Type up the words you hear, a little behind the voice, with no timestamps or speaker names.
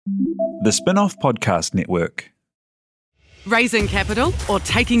The Spin-off Podcast Network. Raising capital or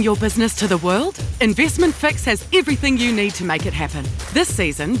taking your business to the world? Investment Fix has everything you need to make it happen. This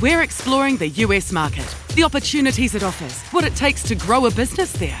season, we're exploring the US market, the opportunities it offers, what it takes to grow a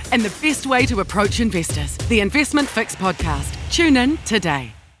business there, and the best way to approach investors. The Investment Fix podcast. Tune in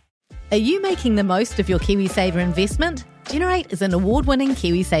today. Are you making the most of your KiwiSaver investment? Generate is an award-winning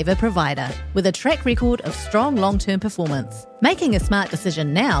KiwiSaver provider with a track record of strong long-term performance. Making a smart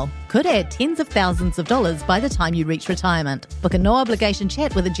decision now could add tens of thousands of dollars by the time you reach retirement. Book a no-obligation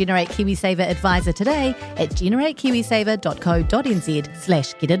chat with a Generate KiwiSaver advisor today at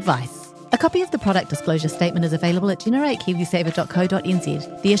generatekiwisaver.co.nz/get-advice. A copy of the product disclosure statement is available at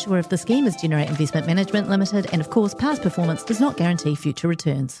generatekiwisaver.co.nz. The issuer of the scheme is Generate Investment Management Limited, and of course, past performance does not guarantee future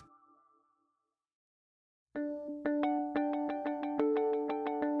returns.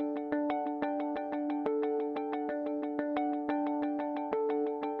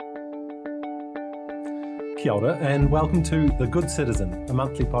 Kia ora and welcome to The Good Citizen, a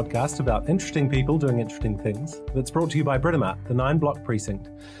monthly podcast about interesting people doing interesting things that's brought to you by Britomart, the 9-block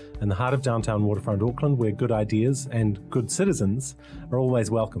precinct in the heart of downtown waterfront Auckland, where good ideas and good citizens are always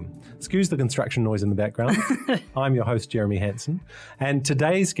welcome. Excuse the construction noise in the background. I'm your host, Jeremy Hansen, and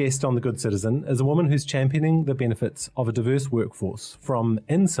today's guest on The Good Citizen is a woman who's championing the benefits of a diverse workforce from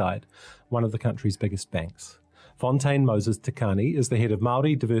inside one of the country's biggest banks. Fonteyn Kani is the head of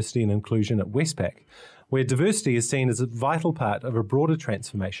Māori Diversity and Inclusion at Westpac, where diversity is seen as a vital part of a broader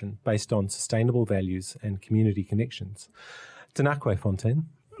transformation based on sustainable values and community connections. Tēnā koe, Fonteyn.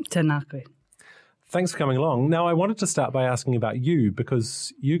 Tēnā koe. Thanks for coming along. Now, I wanted to start by asking about you,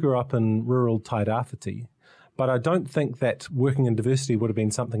 because you grew up in rural Tairāwhiti, but I don't think that working in diversity would have been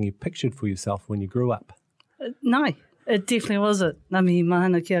something you pictured for yourself when you grew up. No, it definitely wasn't. Ngā mihi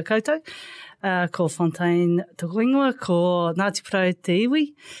mahana kia koutou. Ko Fonteyn tōku ingoa, ko Ngāti Porou te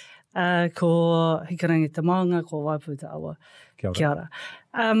iwi. Ko hikarangi te maunga, ko waipu te awa. Kia ora.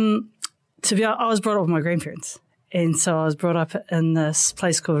 To be honest, I was brought up with my grandparents. And so I was brought up in this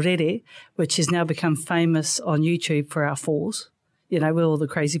place called Rere, which has now become famous on YouTube for our falls. You know, we're all the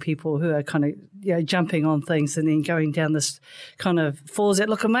crazy people who are kind of, you know, jumping on things and then going down this kind of falls that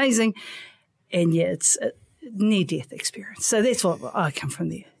look amazing. And yeah, it's a near-death experience. So that's what I come from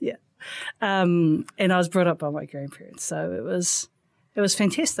there. Yeah. And I was brought up by my grandparents. So it was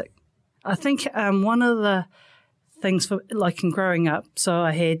fantastic. I think one of the things for like in growing up, so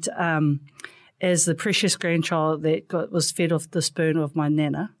I had as the precious grandchild that was fed off the spoon of my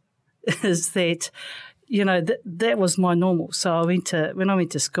nana, is that, you know, that was my normal. So when I went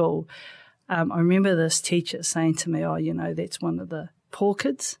to school, I remember this teacher saying to me, "Oh, you know, that's one of the poor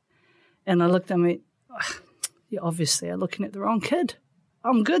kids," and I looked at him and went, "Oh, you obviously are looking at the wrong kid.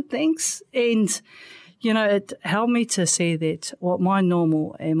 I'm good, thanks." And you know, it helped me to see that what my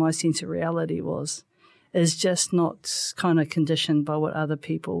normal and my sense of reality is just not kind of conditioned by what other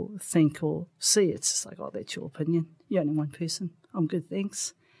people think or see. It's just like, oh, that's your opinion. You're only one person. I'm good,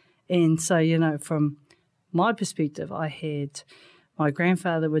 thanks. And so, you know, from my perspective, I had my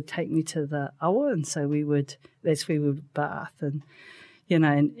grandfather would take me to the awa, and so that's where we would bath, and you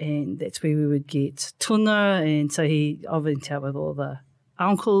know, and that's where we would get tuna, and so I went out with all the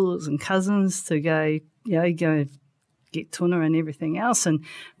uncles and cousins to go get tuna and everything else. And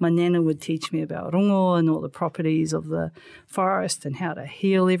my nana would teach me about rongo and all the properties of the forest and how to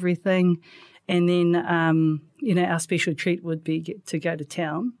heal everything. And then, you know, our special treat would be to go to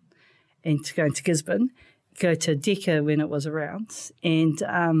town and to go into Gisborne, go to Decca when it was around, and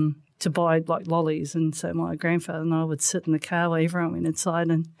to buy like lollies. And so my grandfather and I would sit in the car while everyone went inside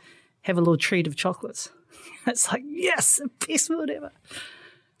and have a little treat of chocolates. It's like, yes, the best meal ever.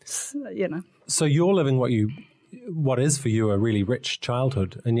 So, you know. So you're living what is for you a really rich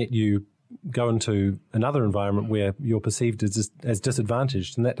childhood, and yet you go into another environment where you're perceived as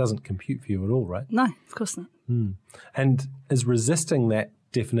disadvantaged, and that doesn't compute for you at all, right? No, of course not. Mm. And is resisting that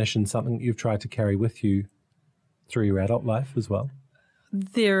definition something that you've tried to carry with you through your adult life as well?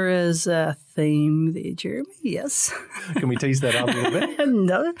 There is a theme there, Jeremy, yes. Can we tease that out a little bit?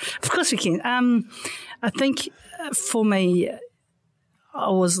 No, of course we can. I think for me, I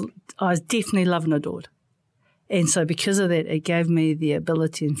was definitely loved and adored. And so because of that, it gave me the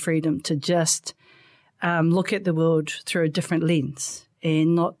ability and freedom to just look at the world through a different lens,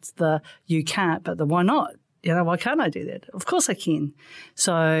 and not the you can't, but the why not? You know, why can't I do that? Of course I can.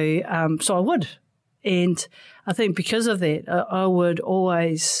 So I would. And I think because of that, I would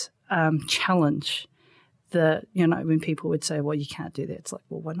always challenge when people would say, well, you can't do that. It's like,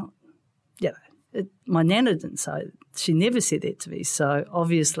 well, why not? Yeah. My nana didn't say it. She never said that to me. So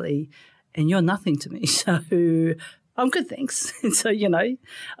obviously, and you're nothing to me. So I'm good, thanks. And so,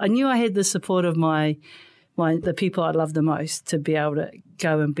 I knew I had the support of the people I love the most to be able to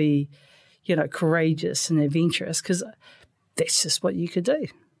go and be, courageous and adventurous, because that's just what you could do.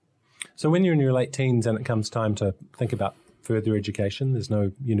 So when you're in your late teens and it comes time to think about further education, there's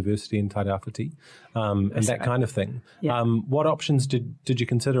no university in Tairāwhiti, and that kind of thing. Yeah. What options did you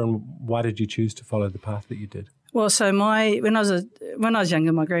consider, and why did you choose to follow the path that you did? Well, so when I was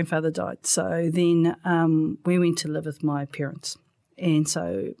younger, my grandfather died. So then we went to live with my parents. And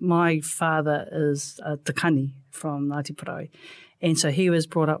so my father is Te Kani from Ngāti Porou. And so he was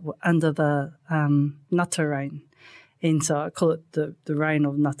brought up under the Ngata reign. And so I call it the reign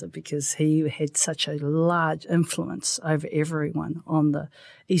of Ngata because he had such a large influence over everyone on the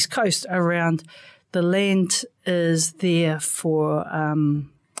East Coast around. The land is there for,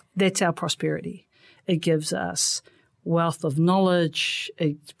 that's our prosperity. It gives us wealth of knowledge.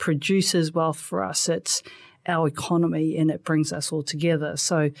 It produces wealth for us. It's our economy, and it brings us all together.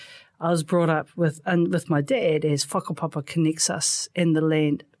 So I was brought up with my dad as whakapapa connects us and the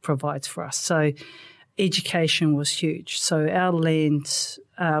land provides for us. So education was huge. So our land,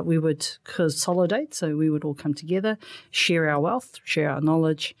 we would consolidate. So we would all come together, share our wealth, share our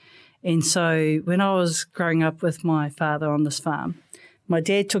knowledge. And so when I was growing up with my father on this farm, my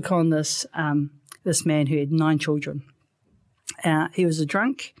dad took on this man who had 9 children. He was a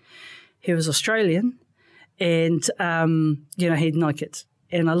drunk. He was Australian. And, he had 9 kids.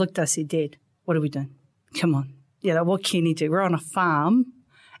 And I looked, I said, Dad, what are we doing? Come on. What can he do? We're on a farm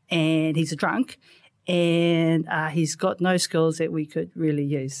and he's a drunk and he's got no skills that we could really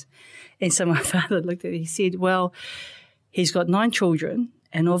use. And so my father looked at me, he said, well, he's got 9 children,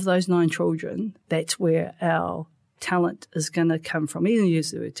 and of those 9 children, that's where our talent is going to come from. He didn't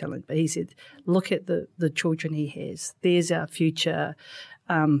use the word talent, but he said, look at the children he has. There's our future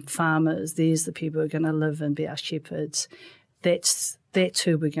farmers. There's the people who are going to live and be our shepherds. That's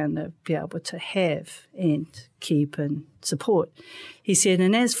who we're going to be able to have and keep and support. He said,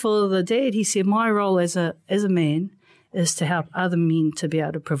 and as for the dad, he said, my role as a man is to help other men to be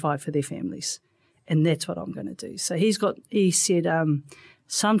able to provide for their families. And that's what I'm going to do. So he said,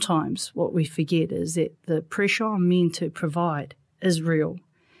 sometimes what we forget is that the pressure on men to provide is real.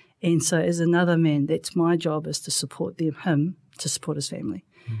 And so as another man, that's my job, is to support him to support his family.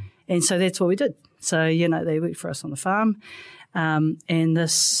 And so that's what we did. So, they worked for us on the farm. And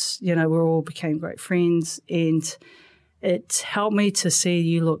this, we all became great friends. And it helped me to see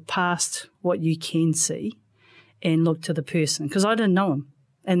you look past what you can see and look to the person, because I didn't know him.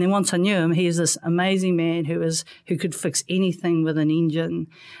 And then once I knew him, he was this amazing man who could fix anything with an engine,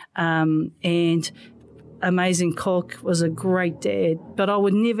 and amazing cook, was a great dad. But I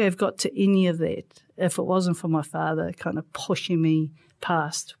would never have got to any of that if it wasn't for my father kind of pushing me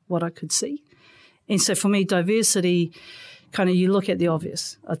past what I could see. And so for me, diversity, kind of, you look at the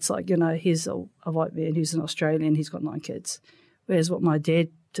obvious. It's like, here's a white man who's an Australian, he's got 9 kids. Whereas what my dad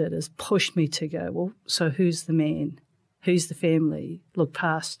did is pushed me to go, well, so who's the man? Who's the family? Look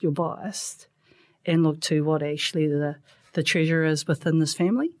past your bias and look to what actually the treasure is within this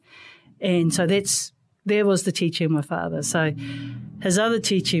family. And so there was the teaching of my father. So his other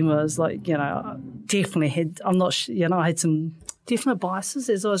teaching was like, I definitely had, I had some definite biases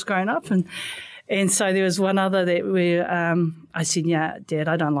as I was growing up. And so there was one other that where I said, yeah, Dad,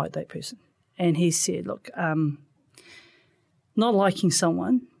 I don't like that person. And he said, look, not liking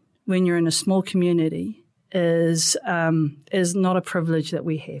someone when you're in a small community is not a privilege that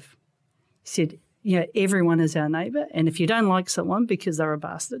we have. He said, everyone is our neighbour, and if you don't like someone because they're a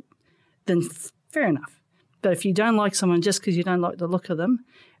bastard, then fair enough. But if you don't like someone just because you don't like the look of them,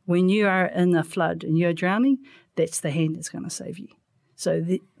 when you are in a flood and you're drowning, that's the hand that's going to save you. So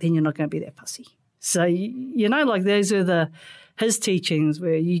then you're not going to be that pussy. So, those are his teachings,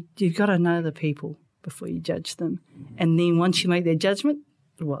 where you've got to know the people before you judge them. And then once you make that judgment,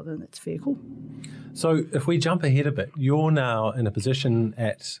 well, then it's fair call. So if we jump ahead a bit, you're now in a position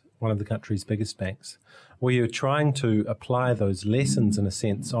at one of the country's biggest banks where you're trying to apply those lessons, in a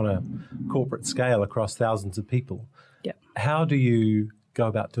sense, on a corporate scale across thousands of people. Yep. How do you go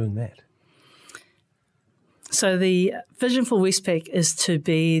about doing that? So the vision for Westpac is to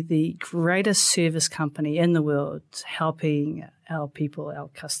be the greatest service company in the world, helping our people, our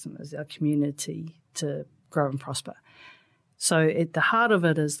customers, our community to grow and prosper. So at the heart of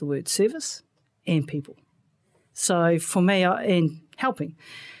it is the word service and people. So for me, and helping.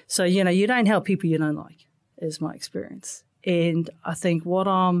 So, you don't help people you don't like, is my experience. And I think what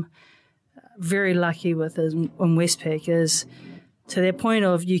I'm very lucky with in Westpac is to that point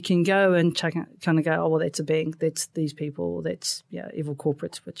of you can go and kind of go, oh, well, that's a bank, that's these people, that's evil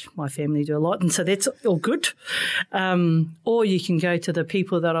corporates, which my family do a lot, and so that's all good. Or you can go to the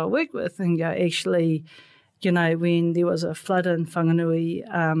people that I work with and go, actually, when there was a flood in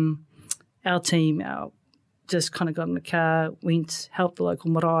Whanganui, our team just kind of got in the car, went, helped the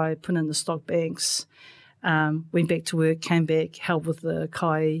local marae, put in the stock banks, went back to work, came back, helped with the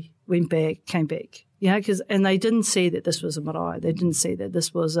kai, went back, came back. And they didn't see that this was a marae. They didn't see that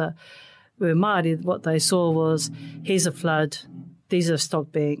this was we're Māori. What they saw was, here's a flood, these are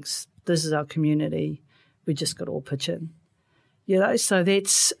stock banks, this is our community, we just got to all pitch in. So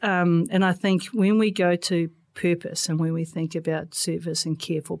that's, and I think when we go to purpose and when we think about service and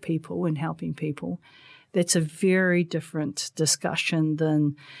care for people and helping people, that's a very different discussion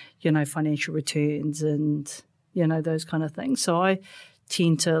than, financial returns and, those kind of things. So I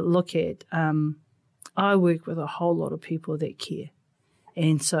tend to look at, I work with a whole lot of people that care.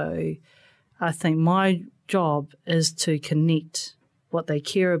 And so I think my job is to connect what they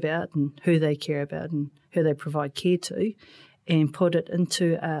care about and who they care about and who they provide care to, and put it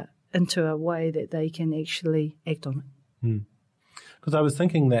into a way that they can actually act on it. Because I was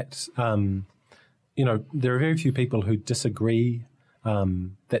thinking that, there are very few people who disagree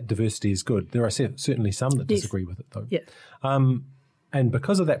that diversity is good. There are certainly some that disagree with it, though. Yeah. And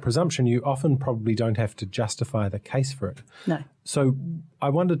because of that presumption, you often probably don't have to justify the case for it. No. So I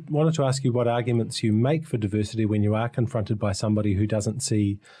wanted to ask you what arguments you make for diversity when you are confronted by somebody who doesn't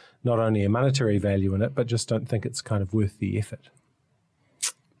see not only a monetary value in it, but just don't think it's kind of worth the effort.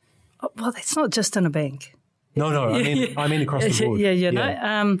 Well, that's not just in a bank. No, I mean across the board.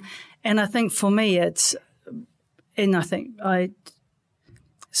 And I think for me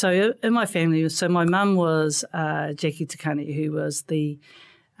so in my family, so my mum was Jackie Kani, who was the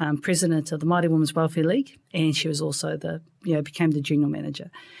president of the Māori Women's Welfare League, and she was also became the general manager.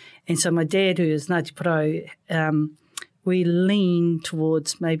 And so my dad, who is Ngāti Porou, we lean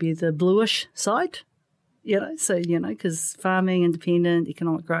towards maybe the bluish side, because farming, independent,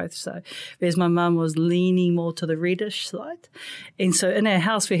 economic growth. So whereas my mum was leaning more to the reddish side. And so in our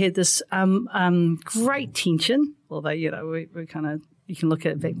house we had this great tension, although, we kind of, you can look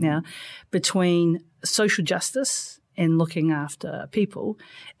at it back now, between social justice and looking after people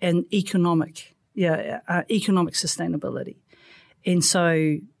and economic sustainability. And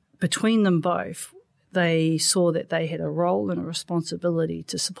so between them both, they saw that they had a role and a responsibility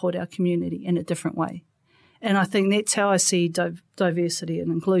to support our community in a different way. And I think that's how I see diversity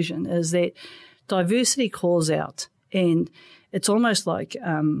and inclusion, is that diversity calls out, and it's almost like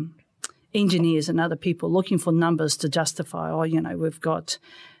engineers and other people looking for numbers to justify, we've got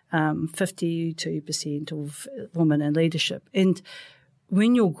 52% of women in leadership. And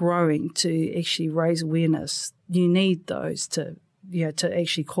when you're growing to actually raise awareness, you need those to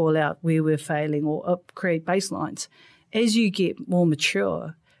actually call out where we're failing or create baselines. As you get more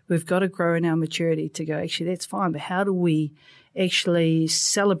mature, we've got to grow in our maturity to go, actually, that's fine, but how do we actually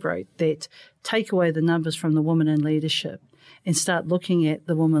celebrate that, take away the numbers from the woman in leadership and start looking at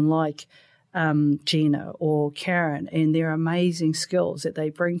the woman like Gina or Karen and their amazing skills that they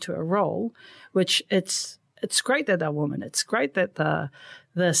bring to a role, which it's great that they're women, it's great that they're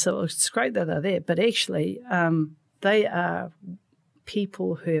this, it's great that they're there, but actually they are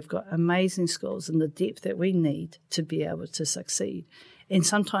people who have got amazing skills and the depth that we need to be able to succeed. And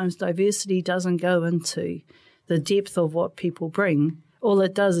sometimes diversity doesn't go into the depth of what people bring. All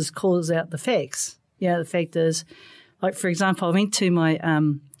it does is calls out the facts. The fact is, like, for example, I went to my,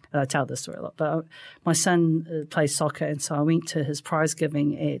 I tell this story a lot, but my son plays soccer, and so I went to his prize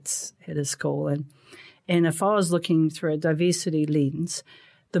giving at his school. And if I was looking through a diversity lens,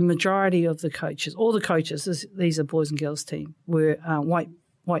 the majority of the coaches, all the coaches, these are boys and girls team, were white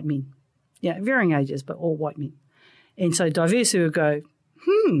men. Varying ages, but all white men. And so diversity would go,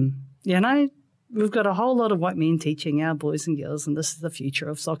 we've got a whole lot of white men teaching our boys and girls, and this is the future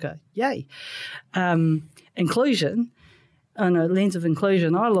of soccer. Yay. Inclusion, on a lens of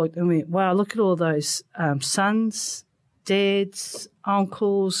inclusion, I looked and went, wow, look at all those sons, dads,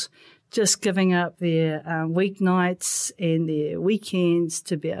 uncles, just giving up their weeknights and their weekends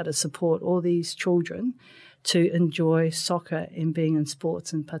to be able to support all these children to enjoy soccer and being in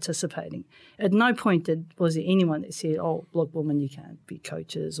sports and participating. At no point was there anyone that said, oh, look, women, you can't be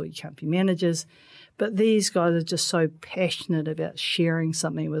coaches or you can't be managers. But these guys are just so passionate about sharing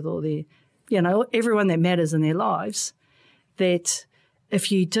something with all their, everyone that matters in their lives, that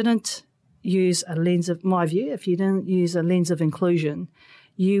if you didn't use a lens of, my view, if you didn't use a lens of inclusion,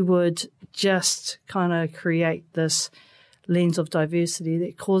 you would just kind of create this lens of diversity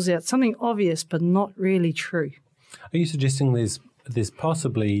that calls out something obvious but not really true. Are you suggesting there's there's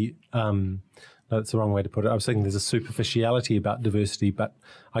possibly, no, that's the wrong way to put it. I was thinking there's a superficiality about diversity, but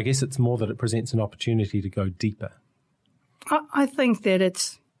I guess it's more that it presents an opportunity to go deeper. I think that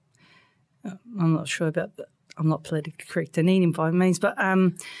it's, I'm not sure about that. I'm not politically correct in any by means, but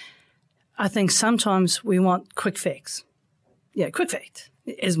I think sometimes we want quick facts. Yeah, quick fact,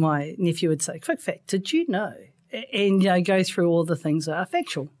 as my nephew would say, quick fact, did you know? And, go through all the things that are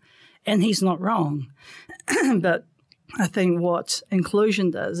factual. And he's not wrong. But I think what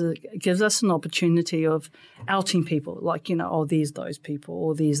inclusion does is it gives us an opportunity of outing people, like, there's those people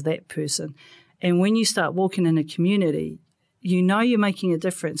or there's that person. And when you start walking in a community, you're making a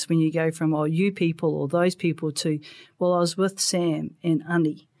difference when you go from, you people or those people to, I was with Sam and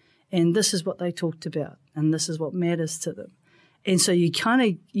Annie, and this is what they talked about, and this is what matters to them. And so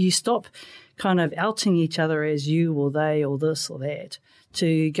you stop kind of outing each other as you or they or this or that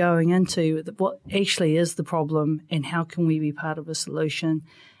to going into what actually is the problem and how can we be part of a solution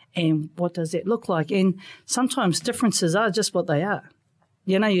and what does that look like. And sometimes differences are just what they are.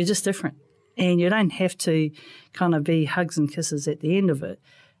 You're just different. And you don't have to kind of be hugs and kisses at the end of it.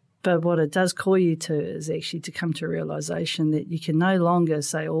 But what it does call you to is actually to come to a realisation that you can no longer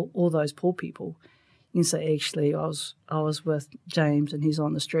say all those poor people. You can say, actually, I was with James and he's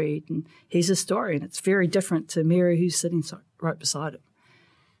on the street and he's a story, and it's very different to Mary who's sitting right beside him.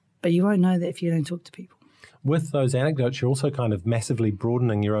 But you won't know that if you don't talk to people. With those anecdotes, you're also kind of massively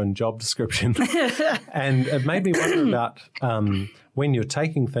broadening your own job description. And it made me wonder about when you're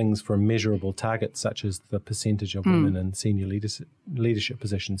taking things from measurable targets, such as the percentage of women in senior leadership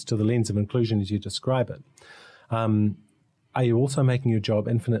positions, to the lens of inclusion as you describe it. Are you also making your job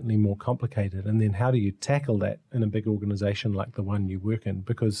infinitely more complicated? And then how do you tackle that in a big organisation like the one you work in?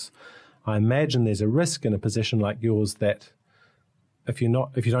 Because I imagine there's a risk in a position like yours that if you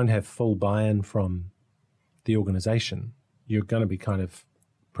don't have full buy-in from the organisation, you're going to be kind of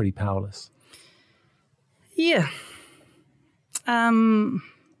pretty powerless. Yeah. And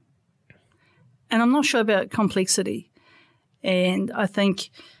I'm not sure about complexity. And I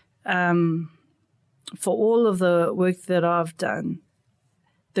think for all of the work that I've done,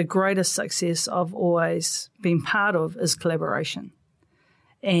 the greatest success I've always been part of is collaboration.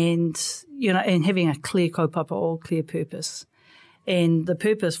 And, and having a clear kaupapa or clear purpose. And the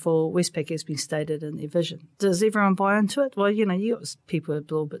purpose for Westpac has been stated in their vision. Does everyone buy into it? Well, you got people who are a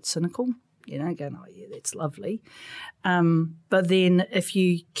little bit cynical, going, oh, yeah, that's lovely. But then if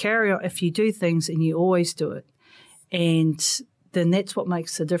you carry on, if you do things and you always do it, and then that's what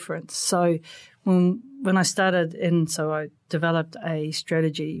makes the difference. So when I started, and so I developed a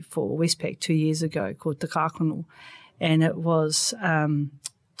strategy for Westpac 2 years ago called Te Kākono, and it was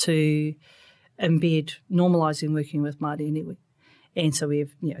to embed normalising working with Māori and iwi. And so we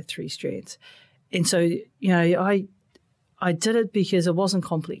have, 3 strands. And so, I did it because it wasn't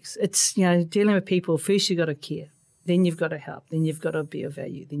complex. It's, dealing with people, first you've got to care, then you've got to help, then you've got to be of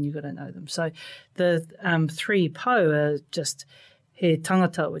value, then you've got to know them. So the 3 po are just he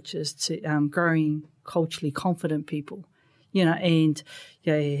tangata, which is to, growing culturally confident people, and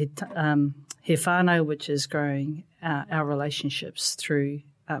he whānau, which is growing our relationships through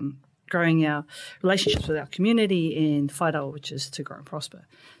growing our relationships with our community, and whairawa, which is to grow and prosper.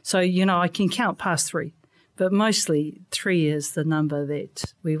 So, I can count past 3, but mostly 3 is the number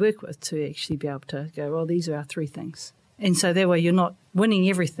that we work with to actually be able to go, well, these are our 3 things. And so that way you're not winning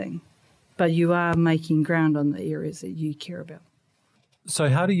everything, but you are making ground on the areas that you care about. So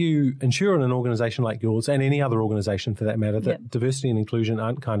how do you ensure in an organisation like yours, and any other organisation for that matter, that diversity and inclusion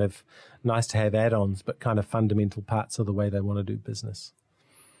aren't kind of nice to have add-ons, but kind of fundamental parts of the way they want to do business?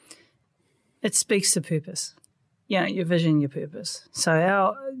 It speaks to purpose, your vision, your purpose.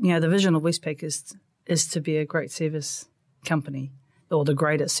 So the vision of Westpac is to be a great service company, or the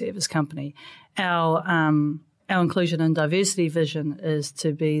greatest service company. Our inclusion and diversity vision is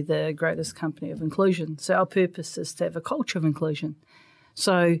to be the greatest company of inclusion. So our purpose is to have a culture of inclusion.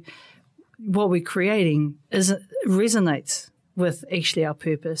 So what we're creating resonates with actually our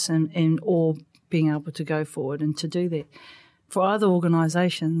purpose and all being able to go forward and to do that. For other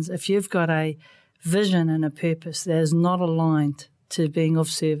organisations, if you've got a vision and a purpose that is not aligned to being of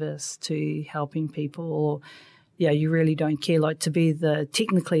service, to helping people, or you really don't care, like to be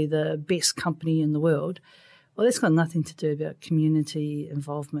technically the best company in the world, well, that's got nothing to do about community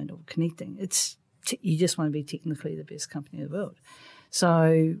involvement or connecting. You just want to be technically the best company in the world.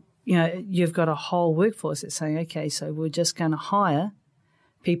 So, you've got a whole workforce that's saying, okay, so we're just going to hire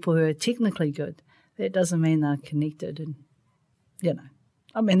people who are technically good. That doesn't mean they're connected and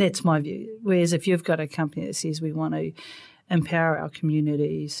that's my view. Whereas if you've got a company that says we want to empower our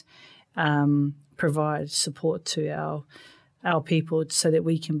communities, provide support to our our people so that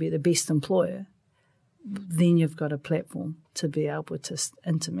we can be the best employer, then you've got a platform to be able to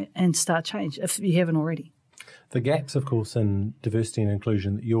intimate and start change if you haven't already. The gaps, of course, in diversity and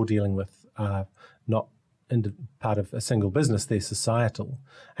inclusion that you're dealing with are not part of a single business, they're societal.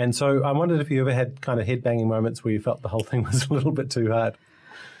 And so I wondered if you ever had kind of head-banging moments where you felt the whole thing was a little bit too hard.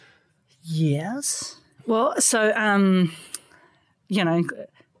 Yes. Well, so,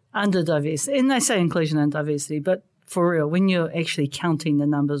 under diversity, and they say inclusion and diversity, but for real, when you're actually counting the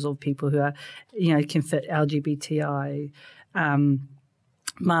numbers of people who are, can fit LGBTI,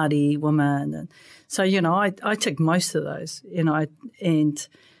 Māori, women. And so, I tick most of those, and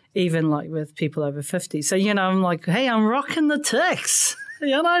even like with people over 50. So, I'm like, hey, I'm rocking the ticks,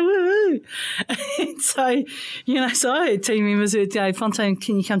 woo-hoo. And so, so I had team members who would go, Fonteyn,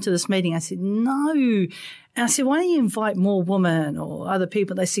 can you come to this meeting? I said, no. And I said, why don't you invite more women or other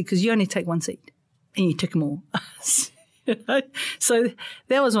people? They said, because you only take one seat and you tick them all. So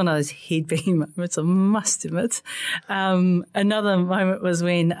that was one of those head-banging moments, I must admit. Another moment was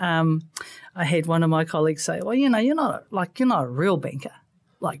when I had one of my colleagues say, well, you're not a real banker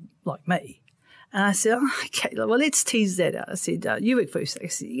like me. And I said, oh, okay, well, let's tease that out. I said, you work for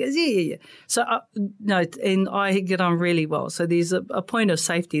He goes, yeah. So, and I get on really well. So there's a point of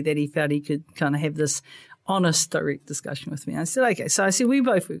safety that he felt he could kind of have this honest, direct discussion with me. I said, okay. So I said, we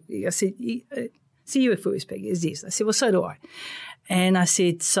both work. I said, so you work for Westpac? Yes. I said, well, so do I. And I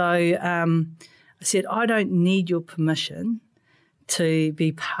said, I don't need your permission to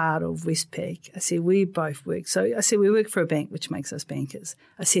be part of Westpac. I said, we both work. So I said, we work for a bank, which makes us bankers.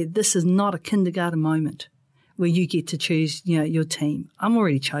 I said, this is not a kindergarten moment where you get to choose, your team. I'm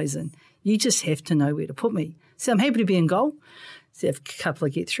already chosen. You just have to know where to put me. So I'm happy to be in goal. So if a couple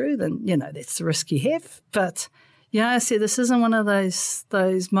of get through, then, that's the risk you have. But, I said, this isn't one of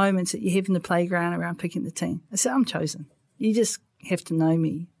those moments that you have in the playground around picking the team. I said, I'm chosen. You just have to know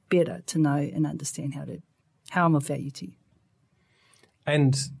me better to know and understand how I'm of value to you.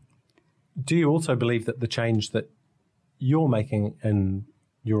 And do you also believe that the change that you're making in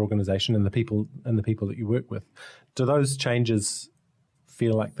your organisation and the people that you work with, do those changes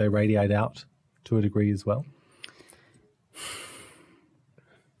feel like they radiate out to a degree as well?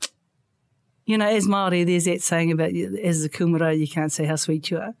 As Māori, there's that saying about as a kumara, you can't say how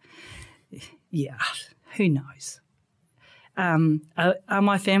sweet you are. Yeah, who knows? Are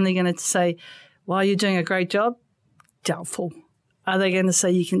my family going to say, well, you're doing a great job? Doubtful. Are they going to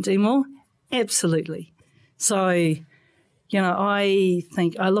say you can do more? Absolutely. So, I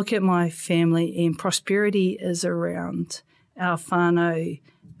think I look at my family and prosperity is around our whānau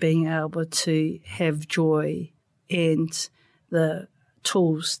being able to have joy and the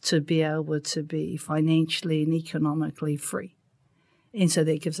tools to be able to be financially and economically free. And so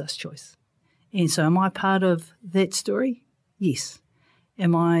that gives us choice. And so am I part of that story? Yes.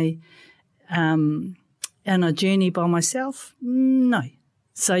 Am I on a journey by myself? No.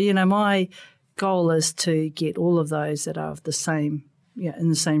 So, my goal is to get all of those that are of the same, in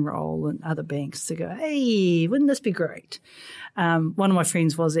the same role and other banks to go, hey, wouldn't this be great? One of my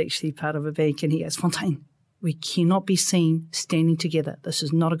friends was actually part of a bank and he goes, Fonteyn, we cannot be seen standing together. This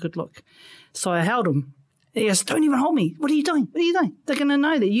is not a good look. So I held him. He goes, don't even hold me. What are you doing? They're going to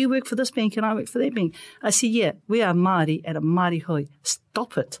know that you work for this bank and I work for that bank. I said, yeah, we are Māori at a Māori hui.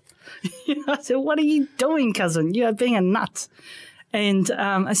 Stop it. I said, what are you doing, cousin? You are being a nut. And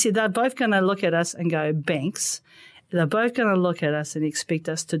I said, they're both going to look at us and go, banks. They're both going to look at us and expect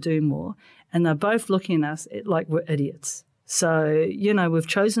us to do more. And they're both looking at us like we're idiots. So, we've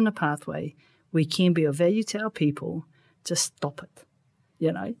chosen a pathway. We can be of value to our people. Just stop it,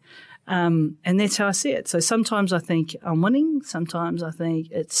 And that's how I see it. So sometimes I think I'm winning. Sometimes I think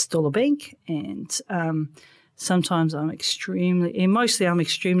it's still a bank. And sometimes I'm extremely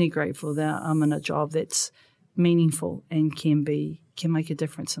grateful that I'm in a job that's meaningful and can make a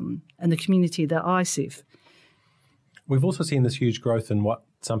difference in the community that I serve. We've also seen this huge growth in what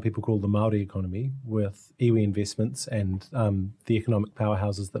some people call the Māori economy with iwi investments and the economic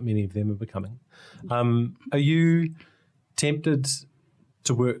powerhouses that many of them are becoming. Are you tempted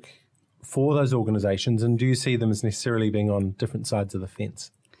to work for those organisations, and do you see them as necessarily being on different sides of the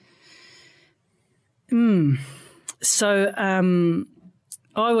fence? So I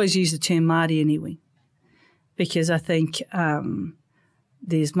always use the term Māori and iwi because I think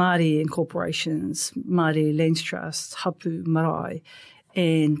there's Māori incorporations, Māori Lands Trust, hapu, marae,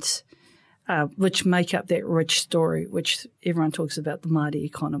 and which make up that rich story, which everyone talks about the Māori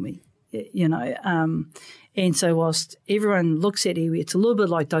economy, And so whilst everyone looks at iwi, it's a little bit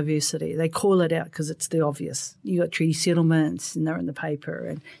like diversity. They call it out because it's the obvious. You got treaty settlements and they're in the paper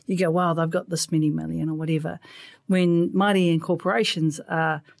and you go, wow, they've got this many million or whatever. When Māori and corporations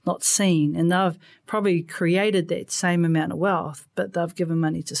are not seen, and they've probably created that same amount of wealth, but they've given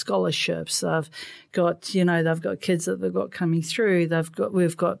money to scholarships. They've got, they've got kids that they've got coming through.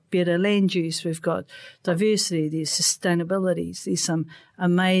 We've got better land use. We've got diversity. There's sustainability. There's some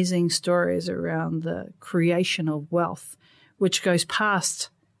amazing stories around the creation of wealth, which goes past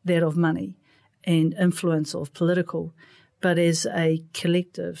that of money and influence of political, but as a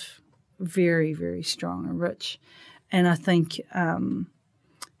collective, very, very strong and rich. And I think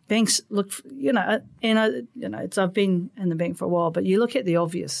banks look, I've been in the bank for a while, but you look at the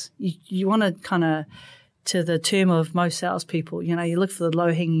obvious. You want to kind of, to the term of most salespeople, you look for the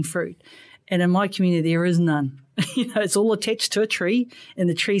low-hanging fruit. And in my community, there is none. It's all attached to a tree, and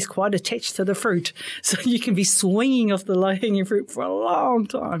the tree's quite attached to the fruit. So you can be swinging off the low-hanging fruit for a long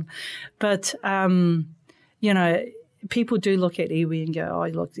time. But, people do look at iwi and go, oh,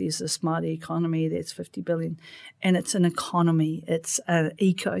 look, there's this Māori economy that's 50 billion. And it's an economy. It's an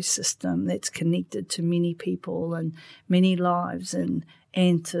ecosystem that's connected to many people and many lives and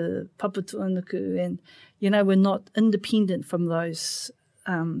to papatuanuku. And, we're not independent from those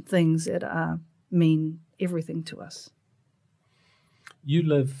things that mean everything to us. You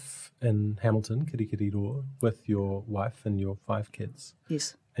live in Hamilton, Kirikiriroa, with your wife and your 5 kids.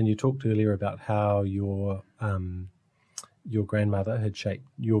 Yes. And you talked earlier about how your grandmother had shaped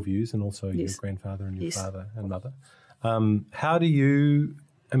your views, and also your grandfather and your father and mother. How do you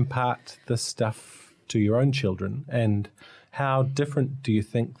impart this stuff to your own children, and how different do you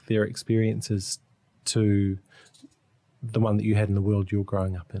think their experiences to the one that you had in the world you're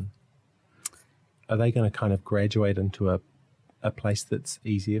growing up in? Are they going to kind of graduate into a place that's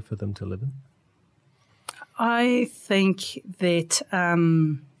easier for them to live in? I think that,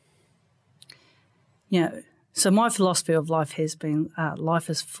 so my philosophy of life has been life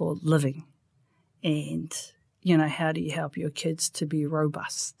is for living. And, how do you help your kids to be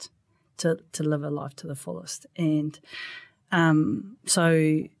robust, to live a life to the fullest? And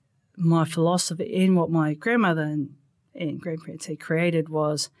so my philosophy and what my grandmother and grandparents had created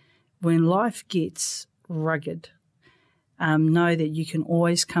was, when life gets rugged, know that you can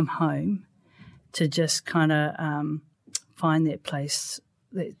always come home to just kind of find that place,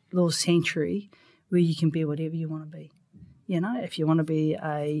 that little sanctuary where you can be whatever you want to be. If you want to be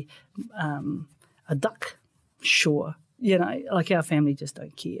a duck, sure. Like our family just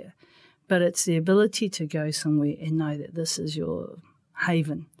don't care. But it's the ability to go somewhere and know that this is your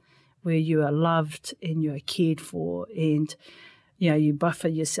haven, where you are loved and you are cared for, and you buffer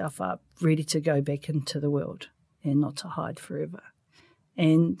yourself up, ready to go back into the world and not to hide forever.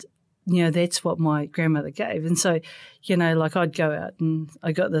 And, that's what my grandmother gave. And so, like I'd go out and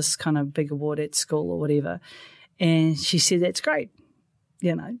I got this kind of big award at school or whatever, and she said, that's great,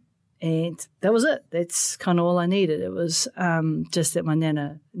 and that was it. That's kind of all I needed. It was just that my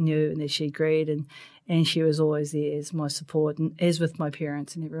nana knew and that she agreed, and she was always there as my support, and as with my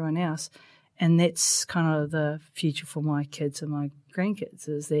parents and everyone else. And that's kind of the future for my kids and my grandkids,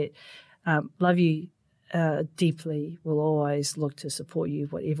 is that love you deeply, will always look to support you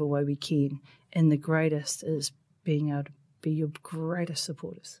whatever way we can. And the greatest is being able to be your greatest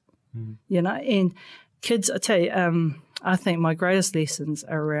supporters. And kids, I tell you, I think my greatest lessons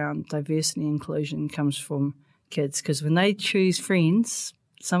around diversity and inclusion comes from kids, because when they choose friends,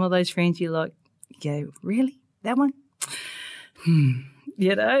 some of those friends you go, really? That one?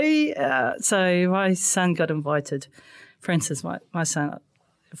 So my son got invited. For instance, my son,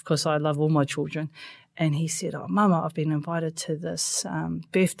 of course, I love all my children, and he said, oh, Mama, I've been invited to this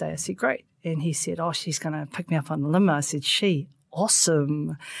birthday. I said, great. And he said, oh, she's going to pick me up on the limo. I said, she?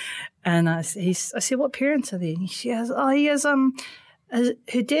 Awesome. And I said, what parents are there? And she goes,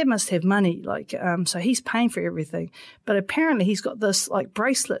 her dad must have money, so he's paying for everything. But apparently he's got this,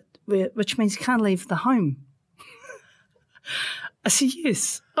 bracelet, which means he can't leave the home. I said,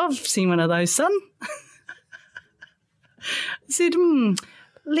 yes, I've seen one of those, son. I said,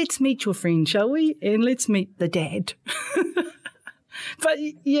 let's meet your friend, shall we? And let's meet the dad. But,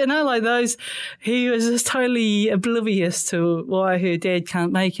 those, he was just totally oblivious to why her dad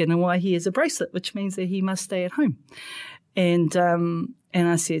can't make it and why he has a bracelet, which means that he must stay at home. And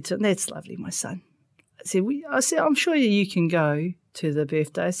I said to him, that's lovely, my son. I said, I'm sure you can go to the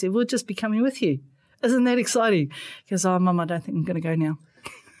birthday. I said, we'll just be coming with you. Isn't that exciting? He goes, oh, Mum, I don't think I'm going to go now.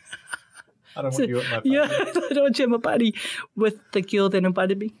 I don't want you at my party. Yeah, I don't want you at my party with the girl that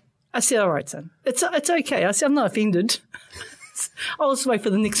invited me. I said, all right, son, it's okay. I said, I'm not offended. I'll just wait for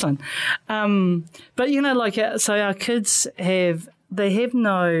the next one. But, so our kids they have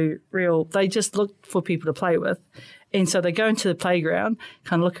no they just look for people to play with. And so they go into the playground,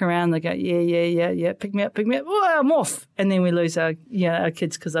 kind of look around, they go, yeah, pick me up, oh, I'm off. And then we lose our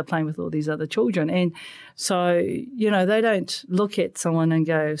kids because they're playing with all these other children. And so, they don't look at someone and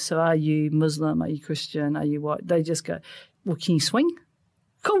go, so are you Muslim, are you Christian, are you what? They just go, well, can you swing?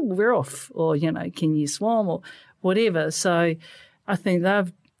 Cool, we're off. Or, can you swim or whatever. So I think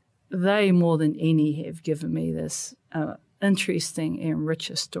they more than any have given me this interesting and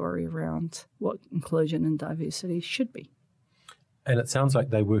richer story around what inclusion and diversity should be. And it sounds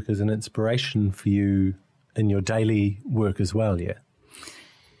like they work as an inspiration for you in your daily work as well, yeah?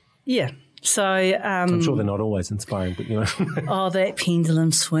 Yeah. So I'm sure they're not always inspiring, but oh, that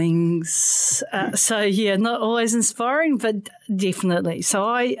pendulum swings. Not always inspiring, but definitely.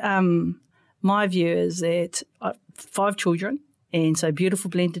 So my view is that 5 children, and so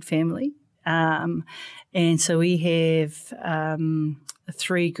beautiful blended family. And so we have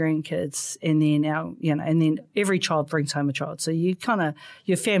 3 grandkids, and then and then every child brings home a child. So you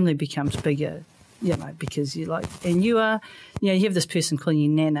your family becomes bigger, because you you have this person calling you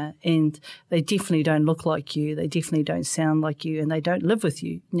Nana, and they definitely don't look like you, they definitely don't sound like you, and they don't live with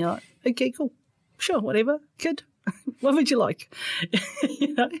you. And you're like, okay, cool, sure, whatever, kid. What would you like?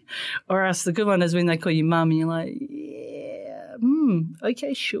 Or else the good one is when they call you mum, and you're like,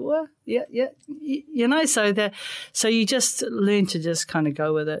 okay, sure, yeah. So you just learn to just kind of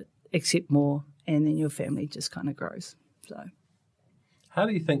go with it, accept more, and then your family just kind of grows. So, how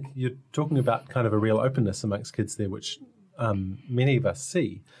do you think, you're talking about kind of a real openness amongst kids there, which many of us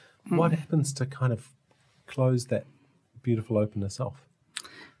see. What happens to kind of close that beautiful openness off?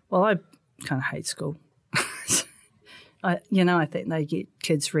 Well, I kind of hate school. I think they get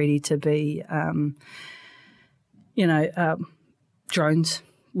kids ready to be, drones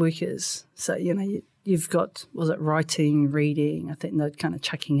workers. So, you've got, writing, reading, I think they're kind of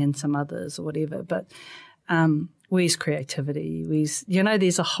chucking in some others or whatever. But where's creativity?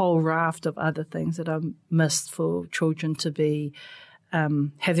 There's a whole raft of other things that are missed for children to be,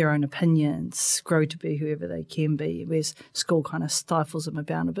 have their own opinions, grow to be whoever they can be, whereas school kind of stifles them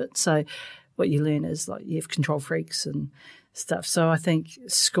about a bit. So what you learn is you have control freaks and stuff. So I think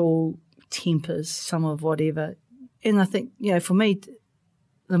school tempers some of whatever. And I think, for me,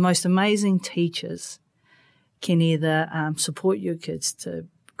 the most amazing teachers can either support your kids to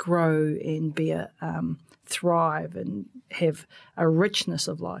grow and thrive and have a richness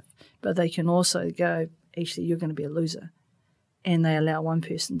of life, but they can also go, actually, you're going to be a loser. And they allow one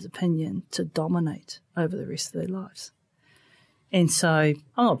person's opinion to dominate over the rest of their lives. And so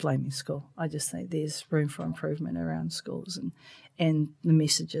I'm not blaming school. I just think there's room for improvement around schools and the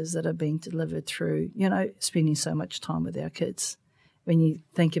messages that are being delivered through, spending so much time with our kids. When you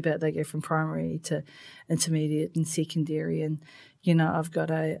think about they go from primary to intermediate and secondary, and, I've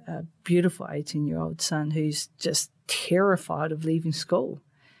got a beautiful 18-year-old son who's just terrified of leaving school.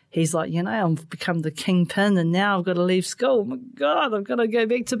 He's like, I've become the kingpin and now I've got to leave school. Oh, my God, I've got to go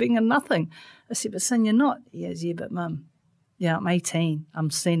back to being a nothing. I said, but son, you're not. He goes, yeah, but Mum, I'm 18. I'm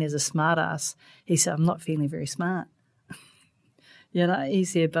seen as a smart ass. He said, I'm not feeling very smart. He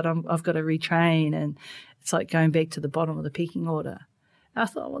said, but I've got to retrain, and it's like going back to the bottom of the pecking order. I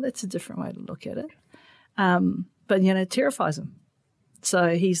thought, well, that's a different way to look at it. But, it terrifies him. So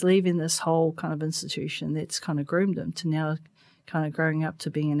he's leaving this whole kind of institution that's kind of groomed him to now kind of growing up to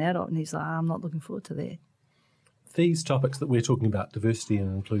being an adult, and he's like, I'm not looking forward to that. These topics that we're talking about, diversity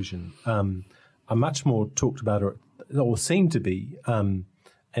and inclusion, are much more talked about or seem to be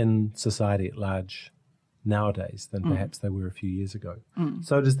in society at large nowadays than perhaps they were a few years ago.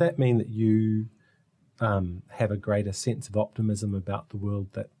 So does that mean that you have a greater sense of optimism about the world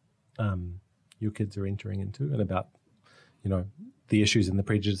that your kids are entering into, and about, the issues and the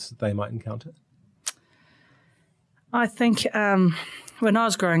prejudice that they might encounter? I think when I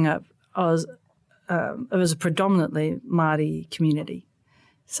was growing up, it was a predominantly Māori community,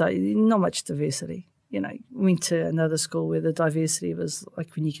 so not much diversity. Went to another school where the diversity was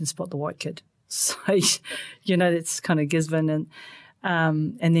like when you can spot the white kid. So, that's kind of Gisborne.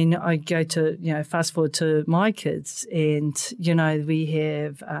 And then I go to, fast forward to my kids, and, we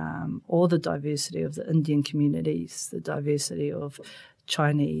have all the diversity of the Indian communities, the diversity of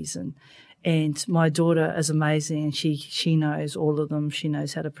Chinese, and my daughter is amazing, and she knows all of them. She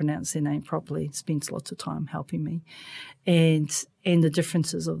knows how to pronounce their name properly, spends lots of time helping me, and the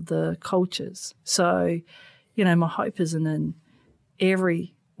differences of the cultures. So, my hope isn't in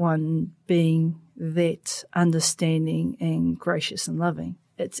everyone being that understanding and gracious and loving.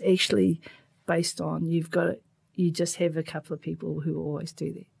 It's actually based on you've got to you just have a couple of people who always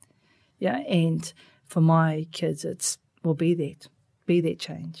do that. Yeah, and for my kids, it's, well, be that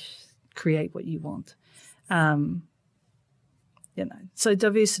change, create what you want. So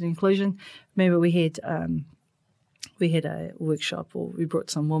diversity and inclusion. Remember, we had a workshop, or we brought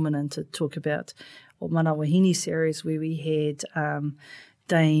some women in to talk about Mana Wahine series, where we had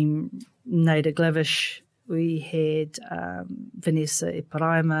Dame Nada Glavish, we had Vanessa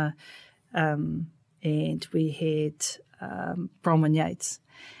Eparaima, and we had Bronwyn Yates.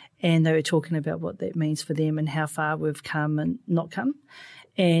 And they were talking about what that means for them and how far we've come and not come.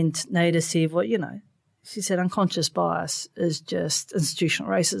 And Nada said, well, she said unconscious bias is just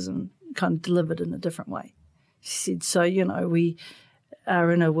institutional racism kind of delivered in a different way. She said, so, we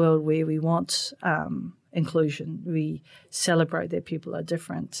are in a world where we want inclusion. We celebrate that people are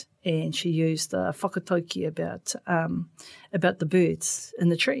different. And she used the whakatauki about the birds in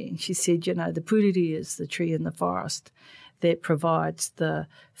the tree. And she said, the puriri is the tree in the forest that provides the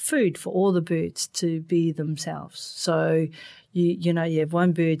food for all the birds to be themselves. So, you have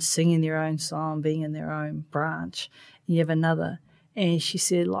one bird singing their own song, being in their own branch, and you have another. And she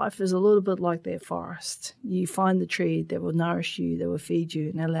said, life is a little bit like that forest. You find the tree that will nourish you, that will feed you,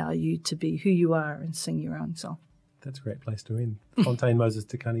 and allow you to be who you are and sing your own song. That's a great place to end. Fonteyn Moses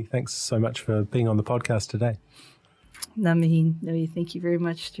Te Kani, thanks so much for being on the podcast today. Ngā mihi, thank you very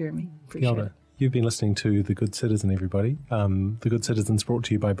much, Jeremy. Appreciate it. You've been listening to The Good Citizen, everybody. The Good Citizen's brought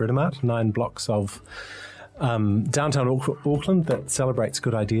to you by Britomart, 9 blocks of downtown Auckland that celebrates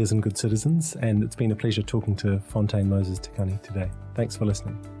good ideas and good citizens. And it's been a pleasure talking to Fonteyn Moses Te Kani today. Thanks for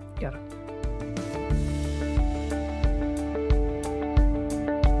listening. Kia ora.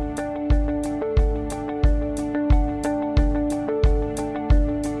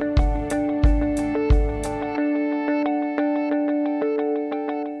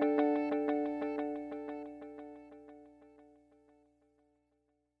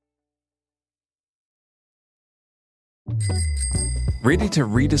 Ready to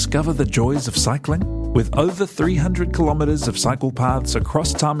rediscover the joys of cycling? With over 300 kilometres of cycle paths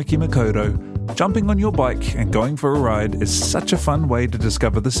across Tāmaki Makaurau, jumping on your bike and going for a ride is such a fun way to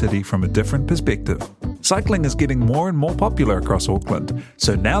discover the city from a different perspective. Cycling is getting more and more popular across Auckland,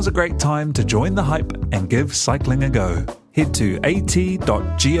 so now's a great time to join the hype and give cycling a go. Head to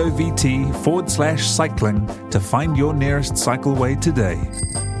at.govt/cycling to find your nearest cycleway today.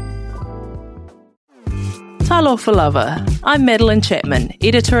 Talo for Lover. I'm Madeline Chapman,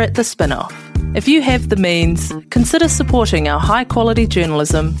 editor at The Spin-Off. If you have the means, consider supporting our high-quality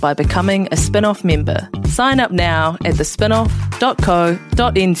journalism by becoming a Spin-Off member. Sign up now at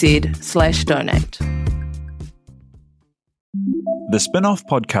thespinoff.co.nz/donate. The Spin-Off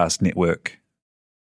Podcast Network.